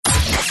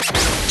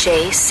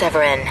Jay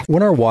Severin.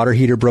 When our water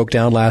heater broke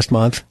down last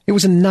month, it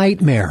was a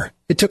nightmare.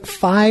 It took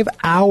 5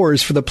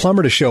 hours for the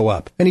plumber to show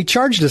up, and he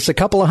charged us a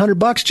couple of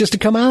 $100 just to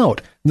come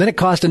out. And then it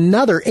cost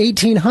another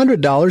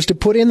 $1,800 to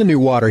put in the new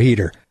water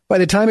heater. By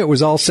the time it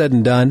was all said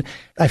and done,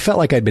 I felt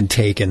like I'd been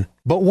taken.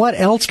 But what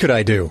else could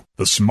I do?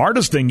 The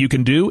smartest thing you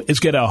can do is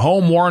get a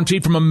home warranty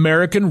from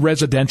American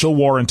Residential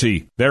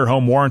Warranty. Their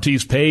home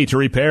warranties pay to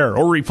repair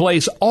or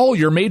replace all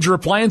your major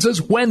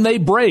appliances when they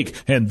break,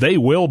 and they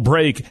will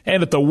break,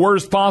 and at the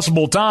worst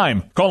possible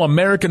time. Call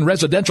American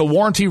Residential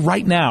Warranty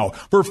right now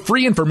for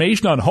free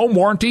information on home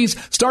warranties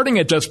starting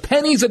at just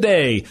pennies a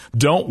day.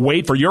 Don't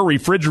wait for your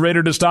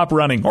refrigerator to stop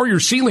running or your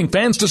ceiling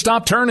fans to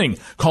stop turning.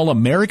 Call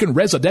American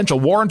Residential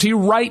Warranty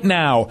right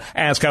now.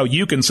 Ask how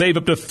you can save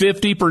up to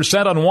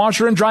 50% on washer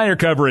and dryer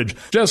coverage.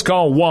 Just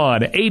call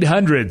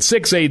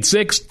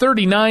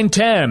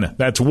 1-800-686-3910.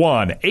 That's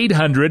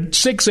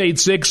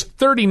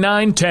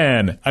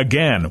 1-800-686-3910.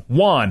 Again,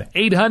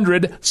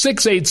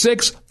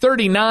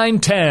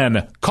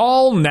 1-800-686-3910.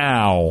 Call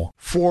now.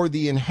 For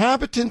the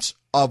inhabitants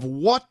of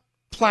what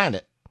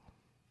planet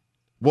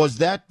was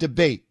that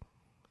debate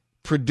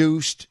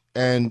produced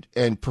and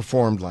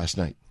performed last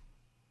night?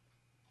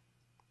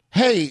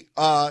 Hey,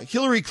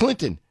 Hillary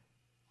Clinton,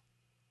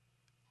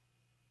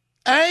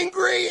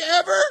 angry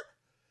ever?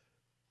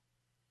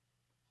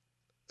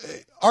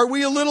 Are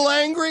we a little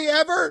angry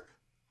ever?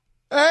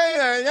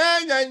 I'm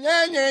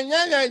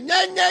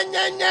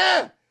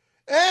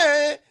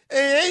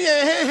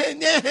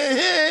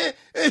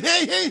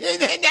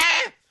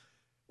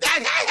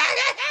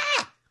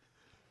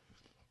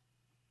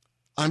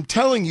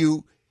telling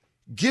you,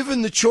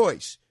 given the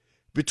choice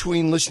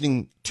between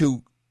listening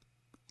to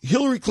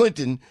Hillary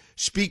Clinton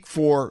speak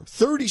for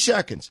 30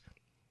 seconds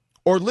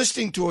or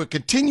listening to a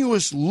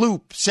continuous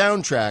loop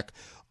soundtrack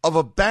of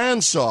a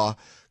bandsaw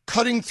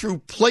cutting through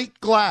plate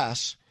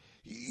glass,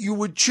 you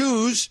would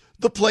choose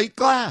the plate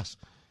glass.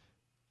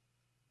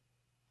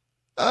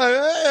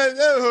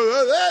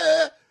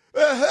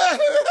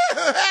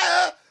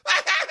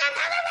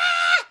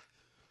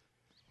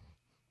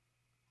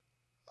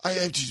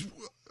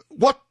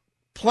 What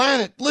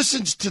planet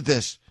listens to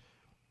this?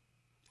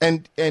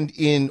 And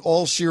in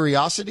all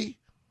seriosity,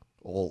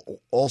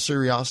 all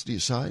seriosity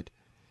aside,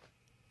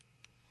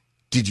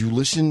 did you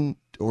listen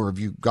or have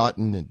you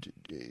gotten a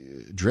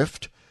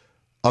drift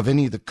of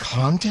any of the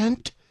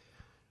content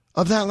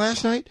of that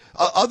last night?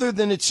 Other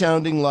than it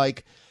sounding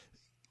like,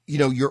 you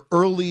know, your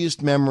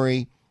earliest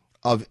memory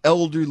of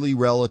elderly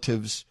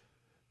relatives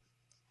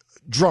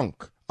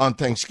drunk on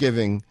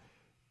Thanksgiving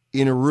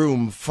in a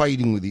room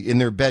fighting with in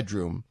their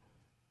bedroom,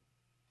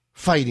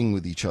 fighting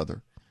with each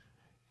other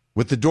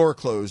with the door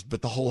closed,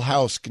 but the whole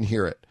house can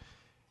hear it.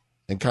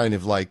 And kind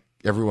of like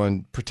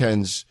everyone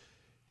pretends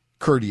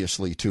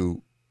courteously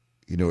to,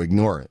 you know,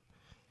 ignore it.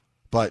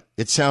 But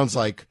it sounds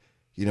like,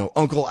 you know,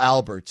 Uncle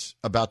Albert's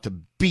about to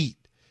beat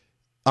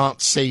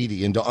Aunt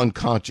Sadie into a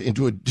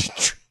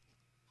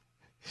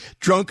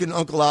drunken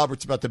Uncle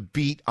Albert's about to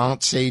beat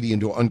Aunt Sadie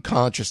into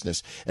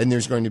unconsciousness. And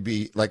there's going to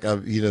be like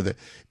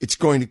it's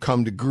going to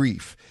come to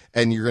grief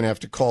and you're going to have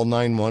to call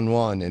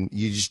 911 and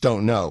you just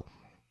don't know.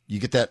 You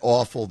get that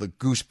awful, the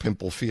goose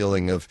pimple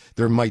feeling of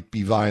there might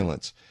be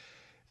violence.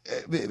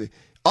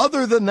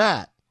 Other than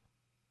that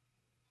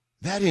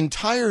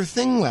entire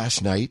thing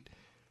last night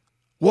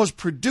was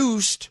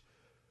produced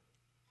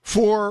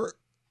for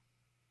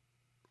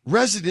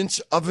residents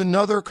of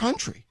another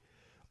country,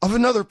 of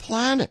another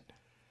planet.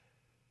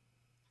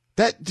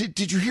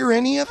 Did you hear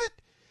any of it?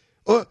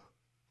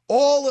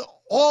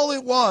 All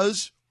it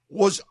was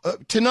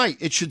tonight.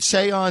 It should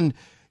say on,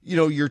 you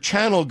know, your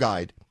channel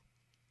guide.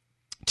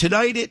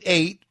 Tonight at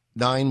 8,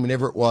 9,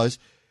 whenever it was,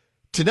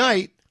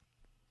 tonight,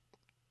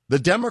 the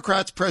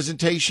Democrats'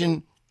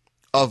 presentation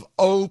of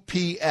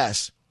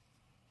OPS,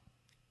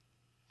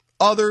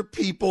 other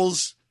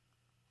people's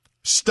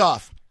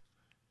stuff,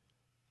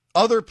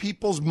 other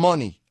people's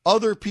money,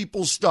 other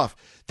people's stuff.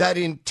 That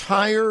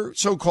entire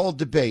so-called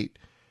debate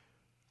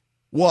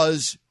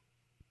was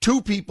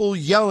two people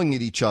yelling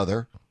at each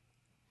other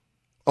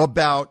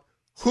about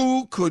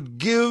who could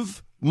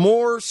give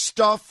more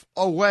stuff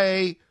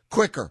away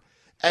quicker.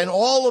 And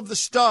all of the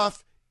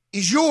stuff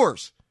is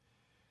yours.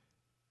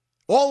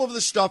 All of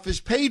the stuff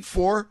is paid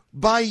for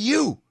by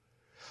you.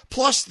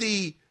 Plus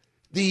the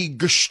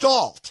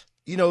gestalt,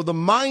 you know, the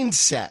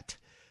mindset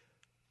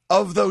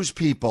of those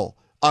people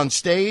on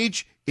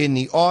stage, in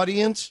the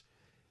audience,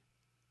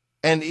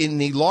 and in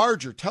the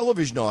larger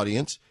television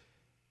audience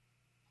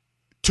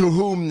to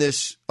whom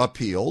this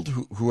appealed,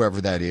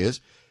 whoever that is.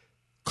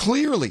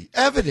 Clearly,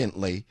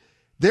 evidently,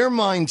 their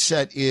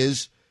mindset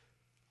is,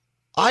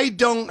 I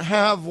don't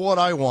have what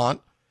I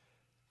want,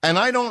 and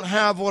I don't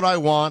have what I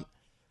want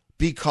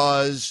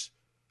because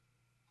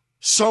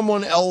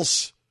someone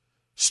else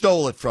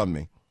stole it from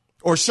me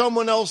or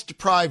someone else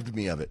deprived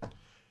me of it.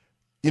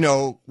 You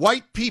know,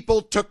 white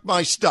people took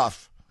my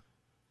stuff.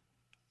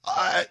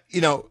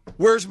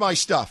 Where's my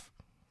stuff?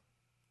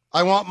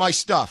 I want my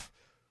stuff.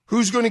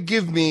 Who's going to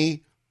give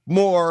me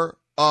more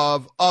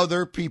of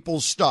other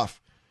people's stuff?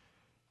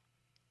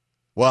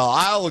 Well,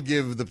 I'll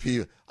give the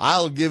people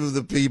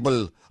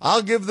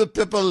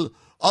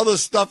other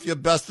stuff you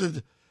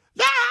bested.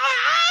 No,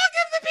 I'll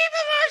give the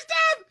people more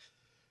stuff.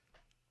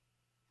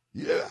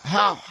 Yeah,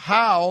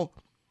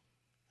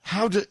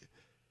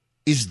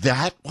 is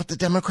that what the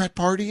Democrat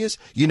Party is?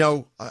 You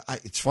know,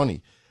 it's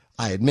funny.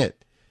 I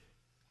admit,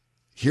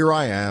 here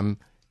I am,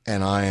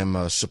 and I am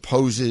a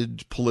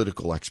supposed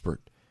political expert.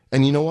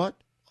 And you know what?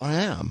 I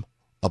am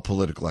a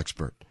political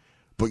expert.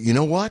 But you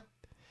know what?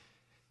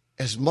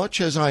 As much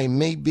as I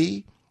may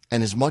be,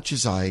 and as much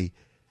as I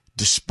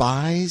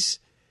despise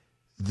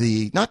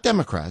not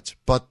Democrats,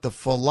 but the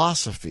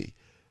philosophy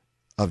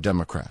of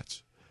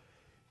Democrats,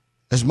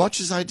 as much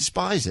as I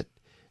despise it,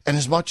 and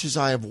as much as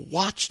I have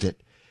watched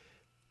it,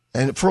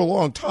 and for a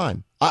long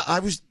time,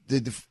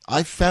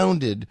 I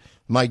founded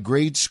my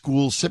grade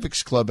school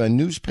civics club and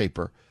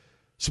newspaper.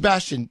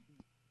 Sebastian,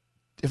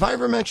 have I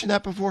ever mentioned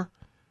that before?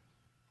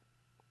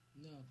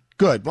 No.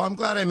 Good. Well, I'm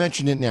glad I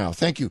mentioned it now.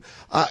 Thank you.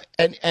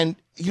 And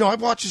you know,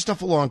 I've watched this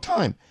stuff a long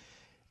time.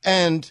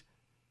 And,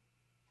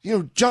 you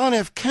know, John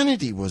F.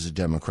 Kennedy was a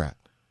Democrat.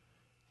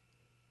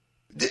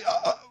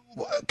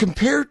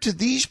 Compared to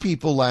these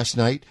people last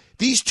night,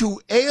 these two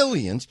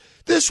aliens,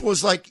 this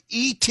was like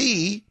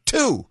E.T.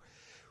 2.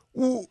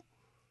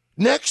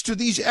 Next to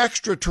these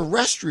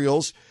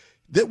extraterrestrials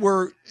that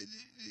were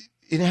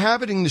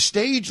inhabiting the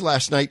stage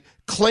last night,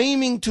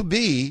 claiming to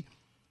be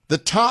the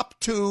top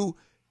two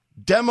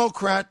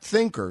Democrat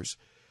thinkers,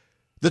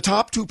 the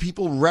top two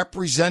people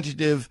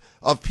representative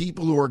of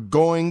people who are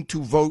going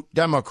to vote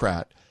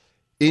Democrat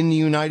in the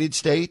United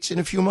States in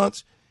a few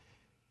months,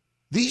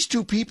 these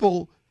two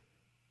people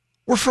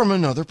were from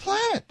another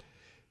planet.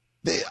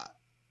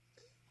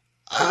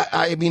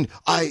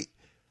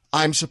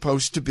 I'm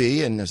supposed to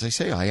be, and as I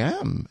say, I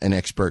am an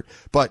expert.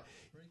 But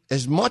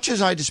as much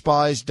as I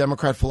despise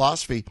Democrat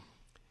philosophy,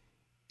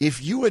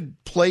 if you had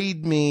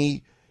played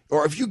me,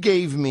 or if you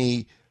gave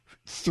me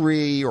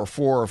 3 or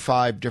 4 or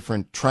 5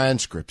 different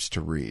transcripts to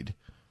read,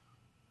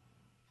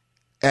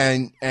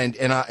 and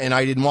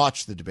I didn't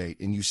watch the debate,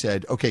 and you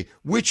said, okay,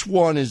 which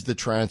one is the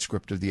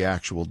transcript of the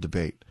actual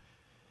debate?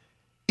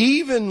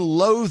 Even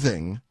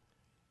loathing,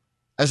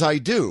 as I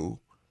do,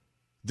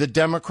 the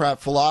Democrat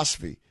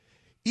philosophy,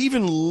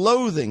 even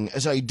loathing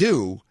as I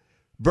do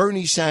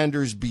Bernie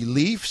Sanders'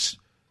 beliefs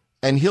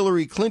and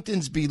Hillary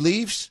Clinton's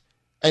beliefs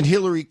and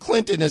Hillary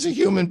Clinton as a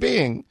human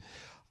being,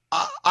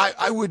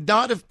 I would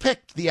not have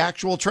picked the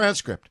actual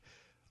transcript.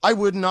 I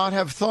would not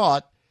have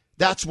thought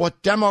that's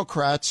what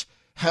Democrats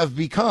have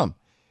become.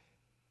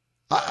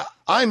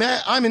 I'm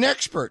an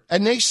expert,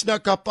 and they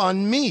snuck up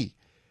on me.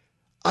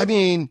 I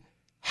mean,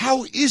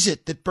 how is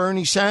it that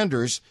Bernie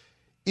Sanders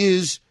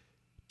is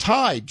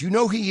tied? Do you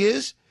know he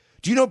is?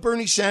 Do you know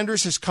Bernie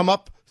Sanders has come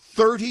up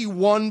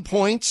 31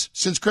 points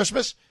since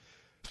Christmas?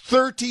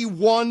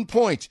 31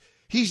 points.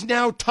 He's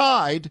now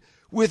tied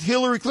with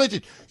Hillary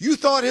Clinton. You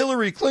thought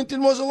Hillary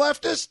Clinton was a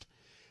leftist?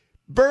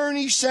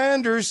 Bernie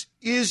Sanders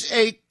is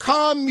a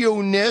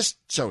communist.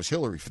 So is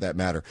Hillary, for that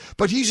matter.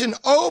 But he's an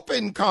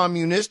open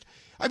communist.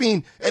 I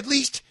mean, at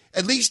least,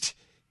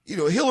 you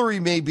know,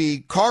 Hillary may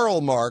be Karl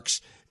Marx,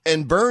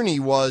 and Bernie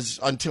was,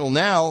 until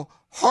now,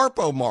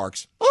 Harpo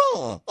Marx.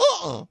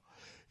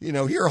 You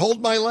know, here,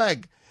 hold my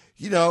leg.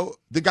 You know,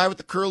 the guy with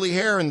the curly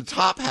hair and the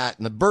top hat,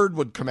 and the bird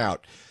would come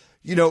out.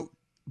 You know,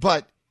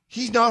 but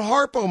he's not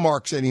Harpo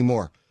Marx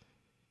anymore.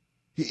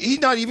 He's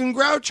not even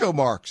Groucho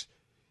Marx.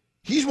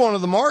 He's one of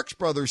the Marx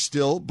brothers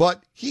still,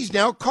 but he's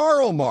now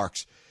Karl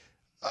Marx.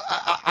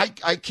 I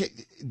can't.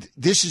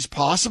 This is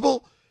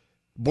possible?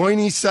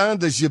 Bernie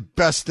Sanders, you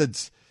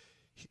bastards.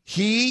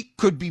 He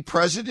could be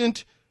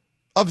president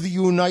of the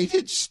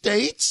United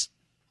States?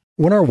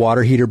 When our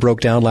water heater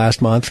broke down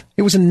last month,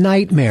 it was a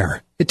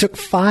nightmare. It took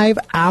 5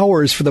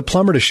 hours for the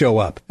plumber to show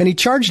up, and he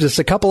charged us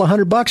a couple of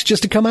 $100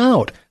 just to come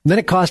out. And then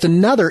it cost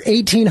another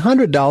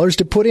 $1,800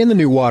 to put in the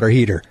new water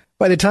heater.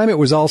 By the time it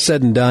was all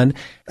said and done,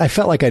 I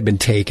felt like I'd been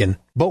taken.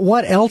 But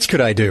what else could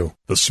I do?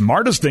 The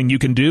smartest thing you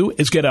can do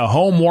is get a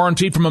home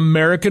warranty from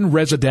American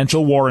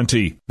Residential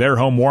Warranty. Their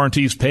home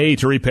warranties pay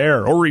to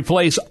repair or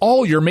replace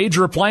all your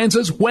major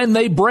appliances when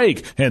they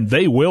break, and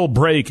they will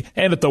break,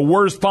 and at the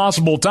worst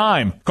possible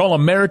time. Call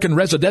American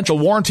Residential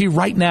Warranty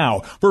right now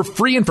for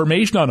free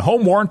information on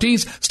home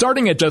warranties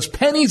starting at just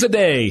pennies a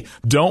day.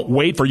 Don't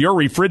wait for your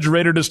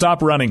refrigerator to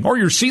stop running or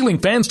your ceiling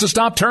fans to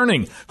stop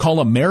turning. Call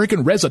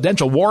American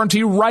Residential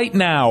Warranty right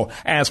now.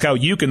 Ask how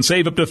you can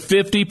save up to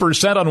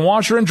 50% on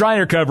washer and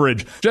dryer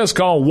coverage. Just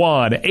call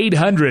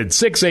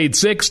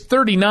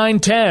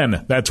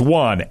 1-800-686-3910. That's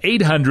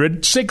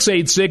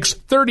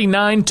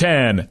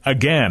 1-800-686-3910.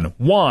 Again,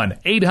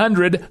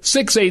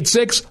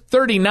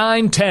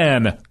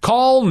 1-800-686-3910.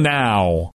 Call now.